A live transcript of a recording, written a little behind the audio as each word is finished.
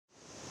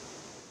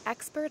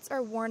Experts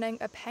are warning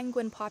a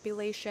penguin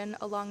population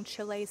along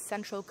Chile's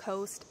central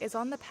coast is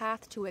on the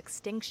path to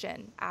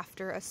extinction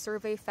after a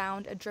survey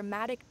found a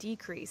dramatic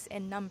decrease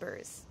in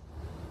numbers.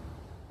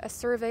 A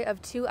survey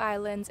of 2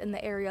 islands in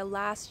the area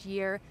last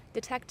year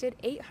detected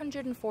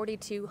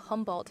 842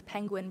 Humboldt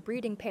penguin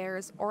breeding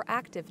pairs or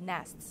active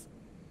nests.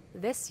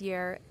 This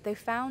year, they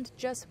found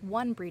just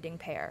 1 breeding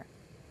pair.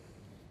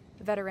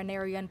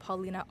 Veterinarian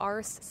Paulina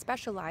Ars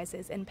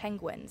specializes in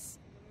penguins.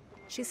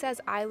 She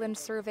says island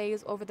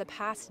surveys over the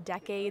past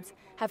decades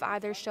have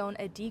either shown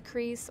a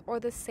decrease or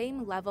the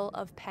same level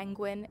of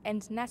penguin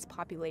and nest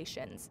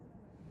populations.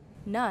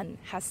 None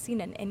has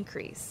seen an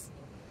increase.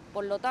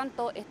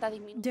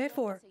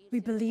 Therefore, we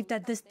believe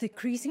that this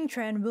decreasing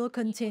trend will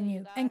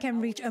continue and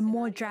can reach a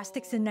more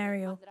drastic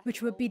scenario,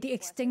 which would be the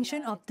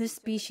extinction of this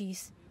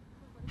species.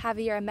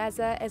 Javier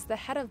Meza is the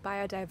head of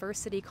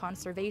biodiversity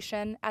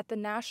conservation at the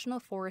National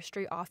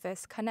Forestry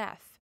Office, CONEF.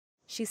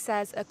 She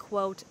says a,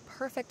 quote,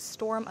 perfect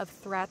storm of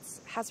threats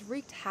has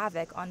wreaked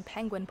havoc on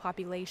penguin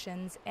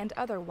populations and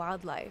other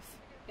wildlife.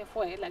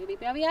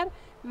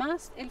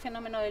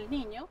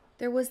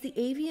 There was the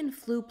avian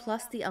flu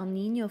plus the El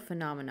Niño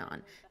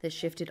phenomenon that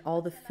shifted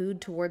all the food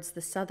towards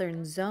the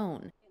southern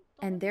zone.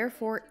 And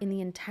therefore, in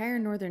the entire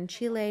northern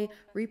Chile,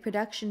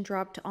 reproduction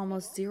dropped to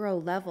almost 0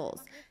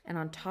 levels. And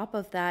on top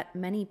of that,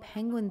 many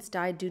penguins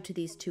died due to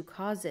these 2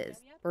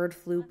 causes, bird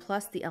flu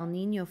plus the El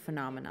Niño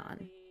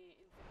phenomenon.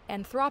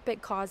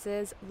 Anthropic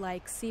causes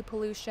like sea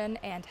pollution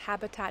and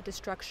habitat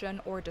destruction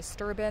or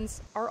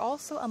disturbance are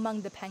also among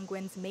the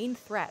penguins' main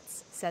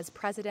threats, says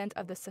president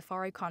of the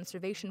Safari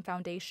Conservation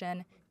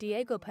Foundation,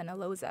 Diego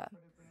Penaloza.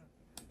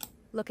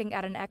 Looking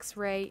at an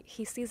X-ray,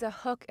 he sees a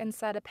hook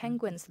inside a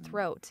penguin's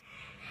throat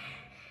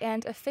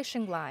and a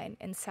fishing line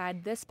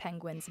inside this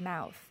penguin's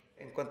mouth.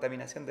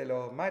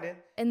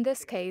 In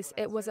this case,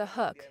 it was a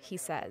hook, he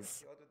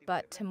says,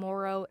 but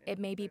tomorrow it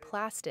may be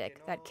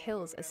plastic that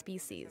kills a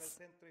species.